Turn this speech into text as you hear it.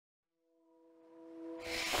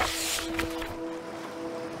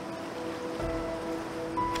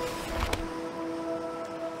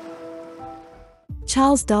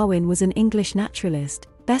Charles Darwin was an English naturalist,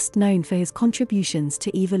 best known for his contributions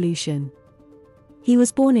to evolution. He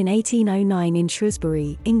was born in 1809 in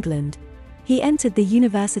Shrewsbury, England. He entered the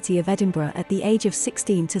University of Edinburgh at the age of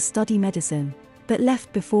 16 to study medicine, but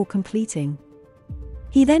left before completing.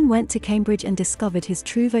 He then went to Cambridge and discovered his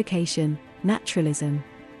true vocation, naturalism.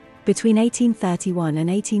 Between 1831 and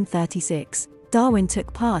 1836, Darwin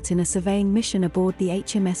took part in a surveying mission aboard the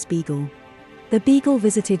HMS Beagle. The Beagle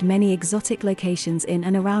visited many exotic locations in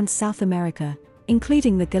and around South America,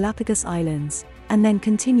 including the Galapagos Islands, and then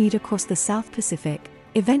continued across the South Pacific,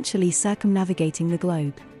 eventually circumnavigating the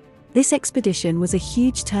globe. This expedition was a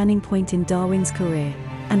huge turning point in Darwin's career,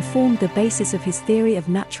 and formed the basis of his theory of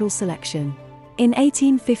natural selection. In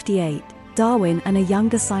 1858, Darwin and a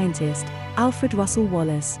younger scientist, Alfred Russel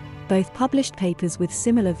Wallace, both published papers with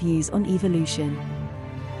similar views on evolution.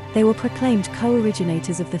 They were proclaimed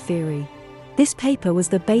co-originators of the theory. This paper was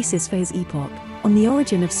the basis for his epoch, On the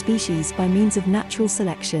Origin of Species by Means of Natural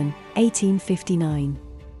Selection, 1859.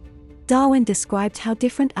 Darwin described how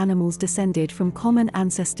different animals descended from common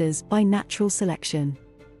ancestors by natural selection.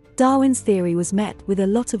 Darwin's theory was met with a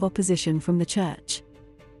lot of opposition from the church.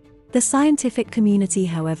 The scientific community,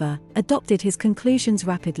 however, adopted his conclusions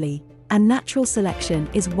rapidly, and natural selection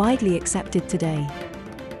is widely accepted today.